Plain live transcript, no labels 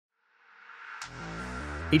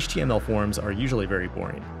HTML forms are usually very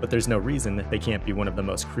boring, but there's no reason they can't be one of the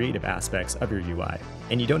most creative aspects of your UI.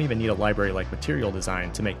 And you don't even need a library like Material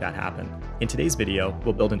Design to make that happen. In today's video,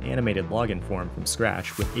 we'll build an animated login form from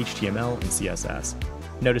scratch with HTML and CSS.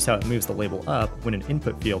 Notice how it moves the label up when an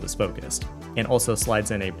input field is focused, and also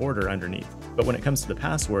slides in a border underneath. But when it comes to the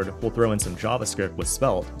password, we'll throw in some JavaScript with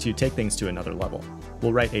Svelte to take things to another level.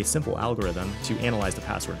 We'll write a simple algorithm to analyze the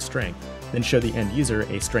password strength, then show the end user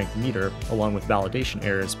a strength meter along with validation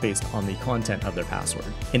errors based on the content of their password.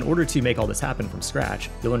 In order to make all this happen from scratch,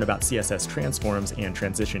 you'll learn about CSS transforms and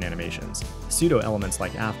transition animations, pseudo elements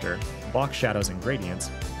like after, box shadows and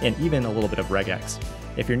gradients, and even a little bit of regex.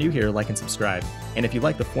 If you're new here, like and subscribe, and if you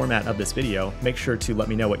like the format of this video, make sure to let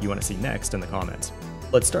me know what you want to see next in the comments.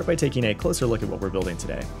 Let's start by taking a closer look at what we're building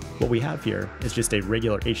today. What we have here is just a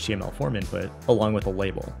regular HTML form input along with a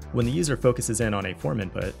label. When the user focuses in on a form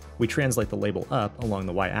input, we translate the label up along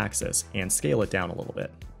the y-axis and scale it down a little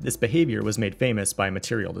bit. This behavior was made famous by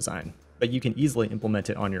Material Design, but you can easily implement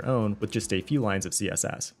it on your own with just a few lines of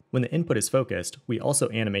CSS. When the input is focused, we also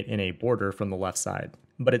animate in a border from the left side.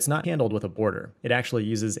 But it's not handled with a border. It actually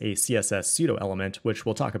uses a CSS pseudo element, which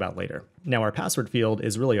we'll talk about later. Now our password field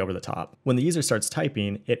is really over the top. When the user starts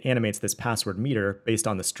typing, it animates this password meter based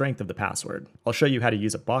on the strength of the password. I'll show you how to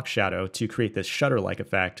use a box shadow to create this shutter-like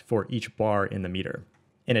effect for each bar in the meter.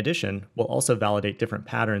 In addition, we'll also validate different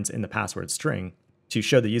patterns in the password string to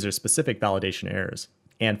show the user specific validation errors.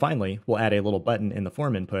 And finally, we'll add a little button in the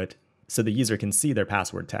form input so the user can see their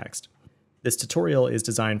password text. This tutorial is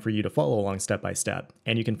designed for you to follow along step by step,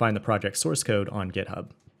 and you can find the project source code on GitHub.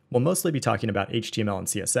 We'll mostly be talking about HTML and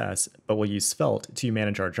CSS, but we'll use Svelte to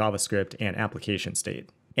manage our JavaScript and application state.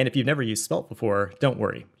 And if you've never used Svelte before, don't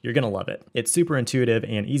worry, you're gonna love it. It's super intuitive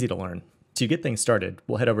and easy to learn. To get things started,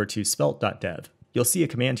 we'll head over to svelte.dev. You'll see a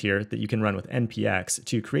command here that you can run with npx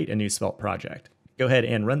to create a new Svelte project. Go ahead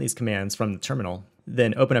and run these commands from the terminal,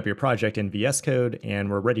 then open up your project in VS Code, and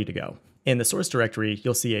we're ready to go. In the source directory,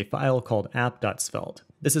 you'll see a file called app.svelte.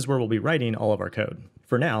 This is where we'll be writing all of our code.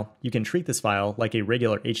 For now, you can treat this file like a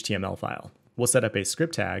regular HTML file. We'll set up a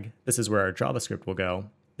script tag. This is where our JavaScript will go.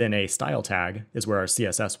 Then a style tag is where our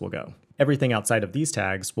CSS will go. Everything outside of these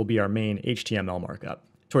tags will be our main HTML markup.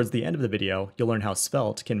 Towards the end of the video, you'll learn how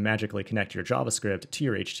Svelte can magically connect your JavaScript to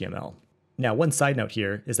your HTML. Now, one side note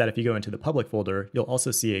here is that if you go into the public folder, you'll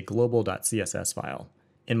also see a global.css file.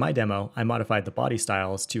 In my demo, I modified the body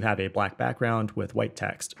styles to have a black background with white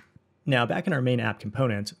text. Now, back in our main app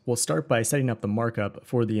component, we'll start by setting up the markup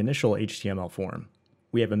for the initial HTML form.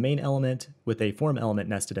 We have a main element with a form element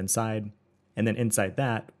nested inside, and then inside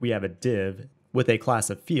that, we have a div with a class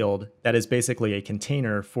of field that is basically a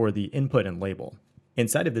container for the input and label.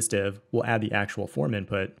 Inside of this div, we'll add the actual form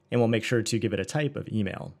input, and we'll make sure to give it a type of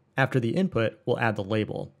email. After the input, we'll add the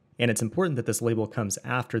label, and it's important that this label comes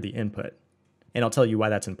after the input. And I'll tell you why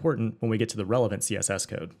that's important when we get to the relevant CSS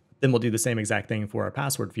code. Then we'll do the same exact thing for our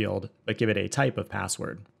password field, but give it a type of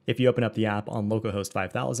password. If you open up the app on localhost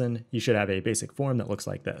 5000, you should have a basic form that looks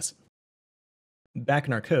like this. Back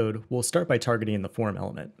in our code, we'll start by targeting the form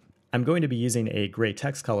element. I'm going to be using a gray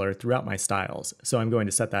text color throughout my styles, so I'm going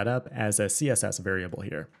to set that up as a CSS variable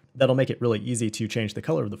here. That'll make it really easy to change the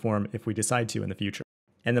color of the form if we decide to in the future.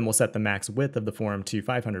 And then we'll set the max width of the form to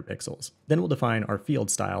 500 pixels. Then we'll define our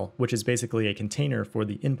field style, which is basically a container for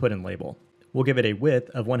the input and label. We'll give it a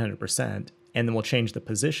width of 100%, and then we'll change the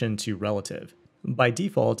position to relative. By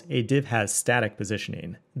default, a div has static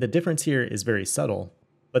positioning. The difference here is very subtle,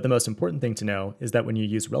 but the most important thing to know is that when you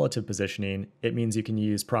use relative positioning, it means you can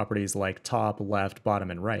use properties like top, left,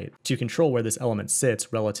 bottom, and right to control where this element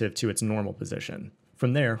sits relative to its normal position.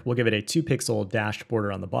 From there, we'll give it a 2-pixel dashed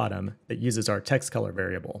border on the bottom that uses our text color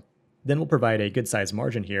variable. Then we'll provide a good size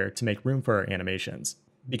margin here to make room for our animations.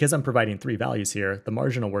 Because I'm providing 3 values here, the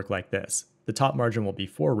margin will work like this. The top margin will be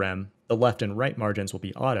 4 rem, the left and right margins will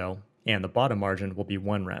be auto, and the bottom margin will be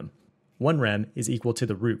 1 rem. 1 rem is equal to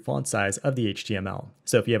the root font size of the HTML.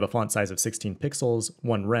 So if you have a font size of 16 pixels,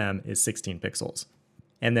 1 rem is 16 pixels.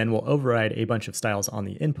 And then we'll override a bunch of styles on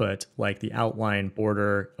the input, like the outline,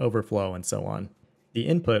 border, overflow, and so on. The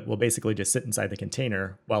input will basically just sit inside the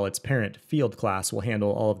container, while its parent field class will handle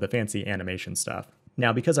all of the fancy animation stuff.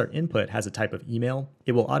 Now, because our input has a type of email,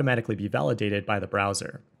 it will automatically be validated by the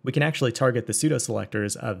browser. We can actually target the pseudo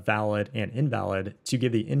selectors of valid and invalid to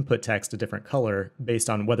give the input text a different color based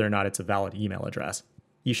on whether or not it's a valid email address.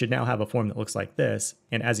 You should now have a form that looks like this,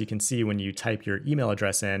 and as you can see when you type your email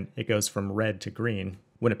address in, it goes from red to green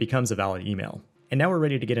when it becomes a valid email. And now we're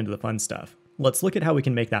ready to get into the fun stuff. Let's look at how we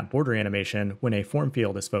can make that border animation when a form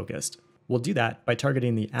field is focused. We'll do that by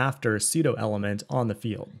targeting the after pseudo element on the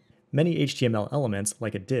field. Many HTML elements,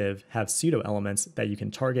 like a div, have pseudo elements that you can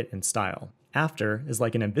target and style. After is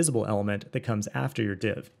like an invisible element that comes after your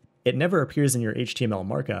div. It never appears in your HTML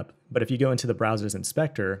markup, but if you go into the browser's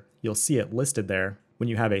inspector, you'll see it listed there when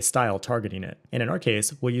you have a style targeting it. And in our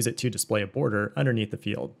case, we'll use it to display a border underneath the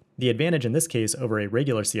field. The advantage in this case over a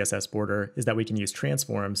regular CSS border is that we can use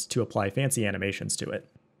transforms to apply fancy animations to it.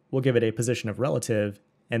 We'll give it a position of relative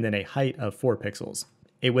and then a height of 4 pixels,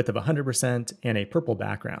 a width of 100%, and a purple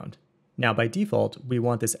background. Now by default, we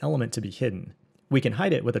want this element to be hidden. We can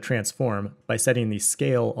hide it with a transform by setting the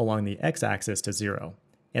scale along the x-axis to 0.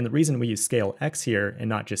 And the reason we use scale x here and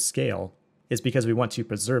not just scale is because we want to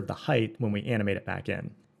preserve the height when we animate it back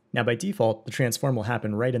in. Now by default, the transform will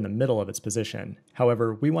happen right in the middle of its position.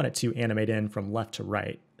 However, we want it to animate in from left to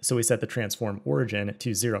right, so we set the transform origin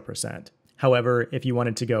to 0%. However, if you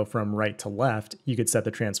wanted to go from right to left, you could set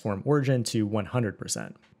the transform origin to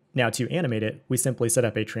 100%. Now to animate it, we simply set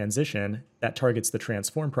up a transition that targets the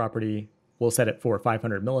transform property. We'll set it for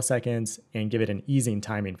 500 milliseconds and give it an easing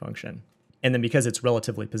timing function. And then because it's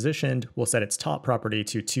relatively positioned, we'll set its top property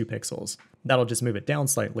to 2 pixels. That'll just move it down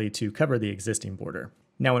slightly to cover the existing border.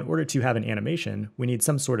 Now in order to have an animation, we need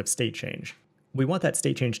some sort of state change. We want that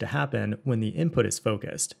state change to happen when the input is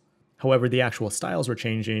focused. However, the actual styles we're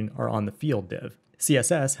changing are on the field div.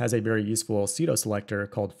 CSS has a very useful pseudo selector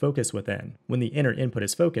called focus within. When the inner input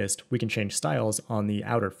is focused, we can change styles on the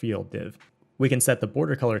outer field div. We can set the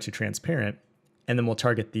border color to transparent, and then we'll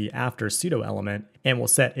target the after pseudo element, and we'll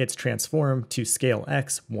set its transform to scale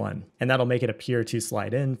x 1, and that'll make it appear to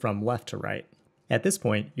slide in from left to right. At this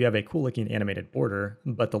point, you have a cool looking animated border,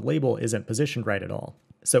 but the label isn't positioned right at all.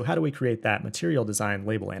 So how do we create that material design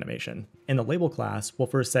label animation? In the label class, we'll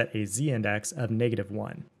first set a z-index of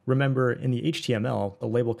 -1. Remember, in the HTML, the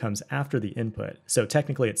label comes after the input, so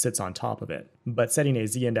technically it sits on top of it. But setting a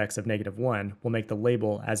z-index of -1 will make the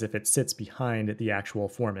label as if it sits behind the actual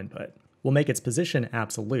form input. We'll make its position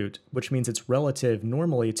absolute, which means it's relative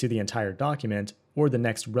normally to the entire document or the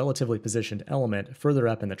next relatively positioned element further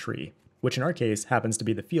up in the tree, which in our case happens to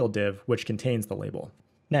be the field div which contains the label.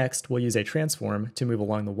 Next, we'll use a transform to move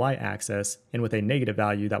along the y-axis, and with a negative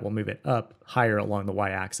value that will move it up higher along the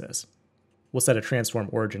y-axis. We'll set a transform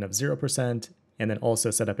origin of 0%, and then also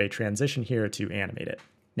set up a transition here to animate it.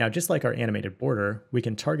 Now, just like our animated border, we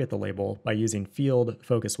can target the label by using field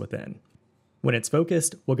focus within. When it's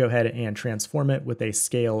focused, we'll go ahead and transform it with a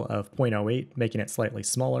scale of 0.08, making it slightly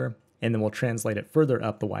smaller, and then we'll translate it further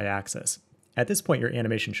up the y-axis. At this point, your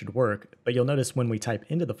animation should work, but you'll notice when we type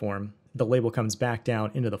into the form, the label comes back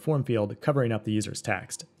down into the form field, covering up the user's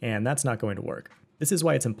text, and that's not going to work. This is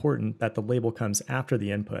why it's important that the label comes after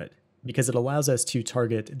the input, because it allows us to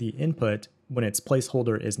target the input when its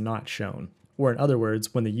placeholder is not shown, or in other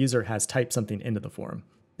words, when the user has typed something into the form.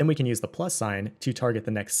 Then we can use the plus sign to target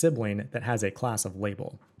the next sibling that has a class of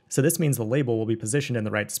label. So this means the label will be positioned in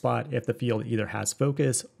the right spot if the field either has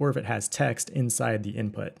focus or if it has text inside the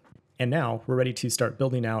input. And now we're ready to start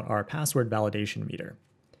building out our password validation meter.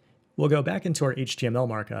 We'll go back into our HTML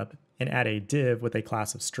markup and add a div with a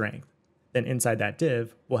class of strength. Then inside that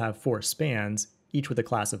div, we'll have 4 spans, each with a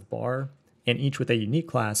class of bar, and each with a unique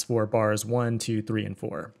class for bars 1, 2, 3, and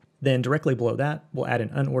 4. Then directly below that, we'll add an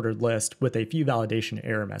unordered list with a few validation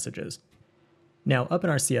error messages. Now up in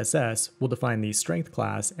our CSS, we'll define the strength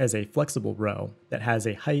class as a flexible row that has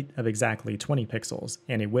a height of exactly 20 pixels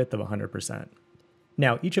and a width of 100%.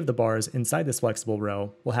 Now each of the bars inside this flexible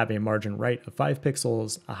row will have a margin right of 5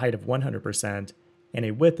 pixels, a height of 100%, and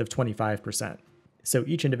a width of 25%. So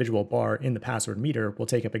each individual bar in the password meter will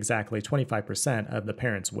take up exactly 25% of the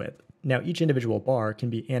parent's width. Now each individual bar can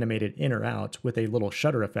be animated in or out with a little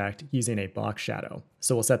shutter effect using a box shadow.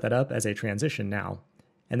 So we'll set that up as a transition now.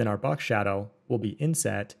 And then our box shadow will be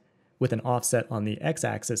inset with an offset on the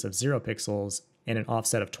x-axis of 0 pixels and an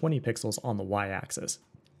offset of 20 pixels on the y-axis.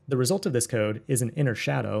 The result of this code is an inner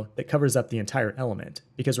shadow that covers up the entire element,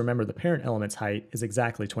 because remember the parent element's height is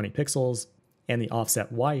exactly 20 pixels, and the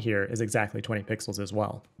offset y here is exactly 20 pixels as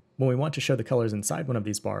well. When we want to show the colors inside one of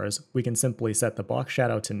these bars, we can simply set the box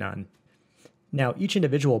shadow to none. Now each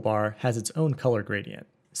individual bar has its own color gradient.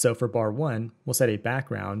 So for bar 1, we'll set a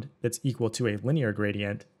background that's equal to a linear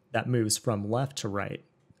gradient that moves from left to right.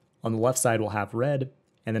 On the left side we'll have red,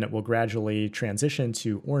 and then it will gradually transition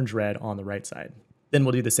to orange-red on the right side. Then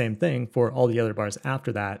we'll do the same thing for all the other bars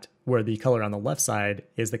after that, where the color on the left side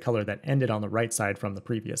is the color that ended on the right side from the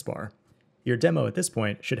previous bar. Your demo at this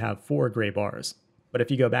point should have 4 gray bars, but if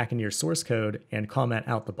you go back into your source code and comment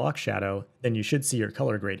out the box shadow, then you should see your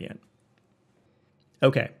color gradient.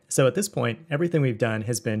 Okay, so at this point, everything we've done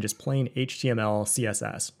has been just plain HTML,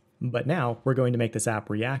 CSS, but now we're going to make this app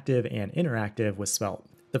reactive and interactive with Svelte.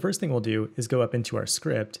 The first thing we'll do is go up into our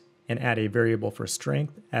script and add a variable for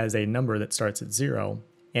strength as a number that starts at 0,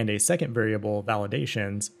 and a second variable,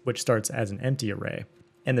 validations, which starts as an empty array.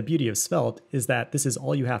 And the beauty of Svelte is that this is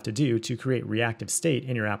all you have to do to create reactive state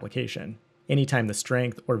in your application. Anytime the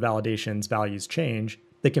strength or validations values change,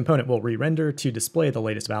 the component will re-render to display the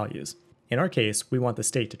latest values. In our case, we want the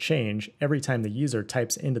state to change every time the user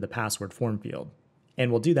types into the password form field. And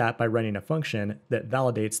we'll do that by running a function that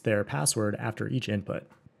validates their password after each input.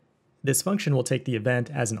 This function will take the event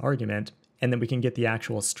as an argument, and then we can get the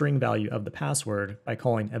actual string value of the password by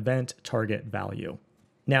calling event target value.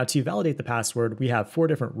 Now, to validate the password, we have 4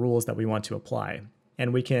 different rules that we want to apply,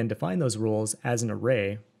 and we can define those rules as an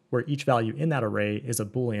array where each value in that array is a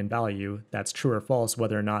Boolean value that's true or false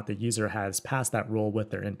whether or not the user has passed that rule with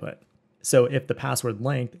their input. So if the password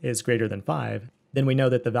length is greater than 5, then we know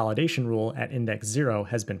that the validation rule at index 0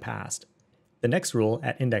 has been passed. The next rule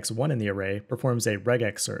at index 1 in the array performs a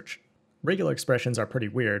regex search. Regular expressions are pretty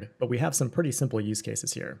weird, but we have some pretty simple use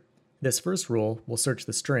cases here. This first rule will search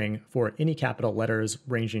the string for any capital letters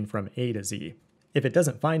ranging from A to Z. If it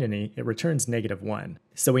doesn't find any, it returns -1.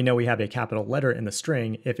 So we know we have a capital letter in the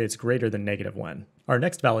string if it's greater than -1. Our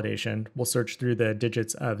next validation will search through the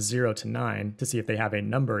digits of 0 to 9 to see if they have a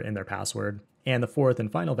number in their password. And the fourth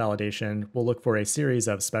and final validation will look for a series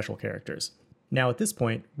of special characters. Now at this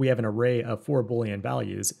point, we have an array of 4 Boolean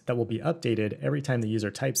values that will be updated every time the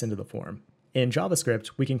user types into the form. In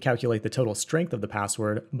JavaScript, we can calculate the total strength of the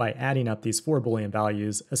password by adding up these 4 Boolean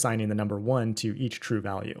values, assigning the number 1 to each true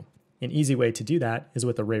value. An easy way to do that is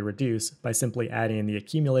with array reduce by simply adding the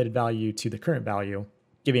accumulated value to the current value,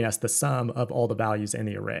 giving us the sum of all the values in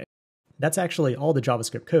the array. That's actually all the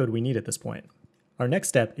JavaScript code we need at this point. Our next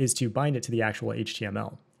step is to bind it to the actual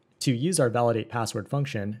HTML. To use our validate password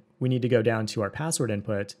function, we need to go down to our password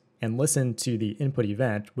input and listen to the input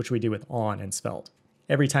event, which we do with on and Svelte.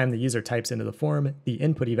 Every time the user types into the form, the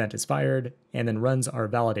input event is fired and then runs our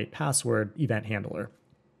validate password event handler.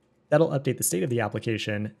 That'll update the state of the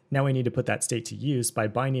application. Now we need to put that state to use by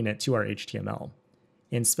binding it to our HTML.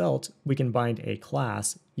 In Svelte, we can bind a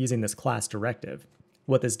class using this class directive.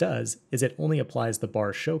 What this does is it only applies the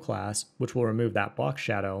bar show class, which will remove that box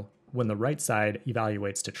shadow when the right side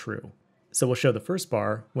evaluates to true. So we'll show the first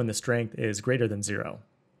bar when the strength is greater than 0.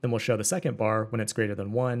 Then we'll show the second bar when it's greater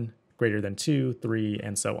than 1, greater than 2, 3,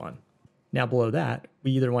 and so on. Now below that,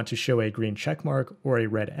 we either want to show a green check mark or a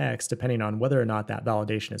red X depending on whether or not that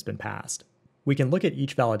validation has been passed. We can look at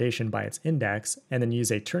each validation by its index and then use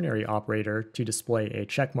a ternary operator to display a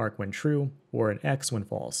check mark when true or an X when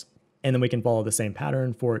false. And then we can follow the same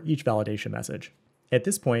pattern for each validation message. At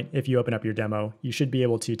this point, if you open up your demo, you should be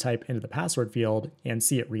able to type into the password field and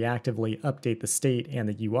see it reactively update the state and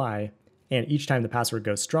the UI, and each time the password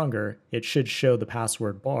goes stronger, it should show the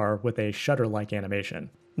password bar with a shutter-like animation.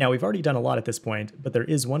 Now we've already done a lot at this point, but there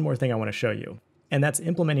is one more thing I want to show you, and that's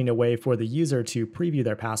implementing a way for the user to preview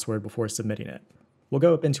their password before submitting it. We'll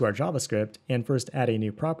go up into our JavaScript and first add a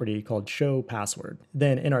new property called show password.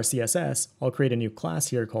 Then in our CSS, I'll create a new class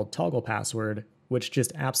here called toggle password, which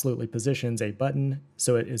just absolutely positions a button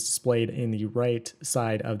so it is displayed in the right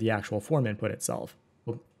side of the actual form input itself.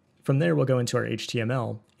 From there, we'll go into our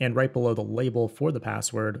HTML, and right below the label for the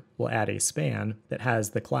password, we'll add a span that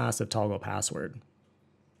has the class of toggle password.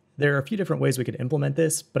 There are a few different ways we could implement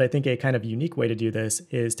this, but I think a kind of unique way to do this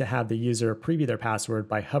is to have the user preview their password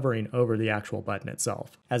by hovering over the actual button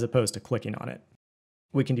itself, as opposed to clicking on it.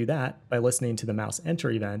 We can do that by listening to the mouse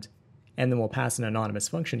enter event, and then we'll pass an anonymous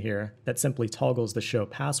function here that simply toggles the show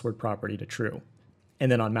password property to true.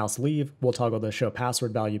 And then on mouse leave, we'll toggle the show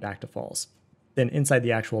password value back to false. Then inside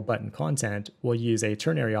the actual button content, we'll use a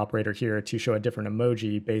ternary operator here to show a different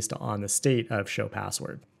emoji based on the state of show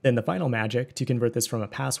password. Then the final magic to convert this from a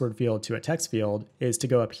password field to a text field is to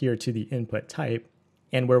go up here to the input type,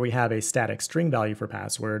 and where we have a static string value for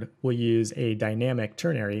password, we'll use a dynamic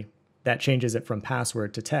ternary that changes it from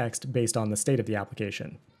password to text based on the state of the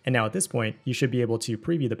application. And now at this point, you should be able to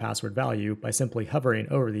preview the password value by simply hovering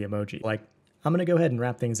over the emoji. I'm going to go ahead and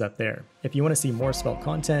wrap things up there. If you want to see more Svelte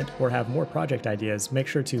content or have more project ideas, make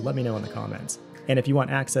sure to let me know in the comments. And if you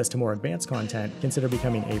want access to more advanced content, consider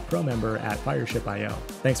becoming a pro member at Fireship.io.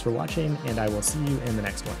 Thanks for watching, and I will see you in the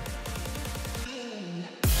next one.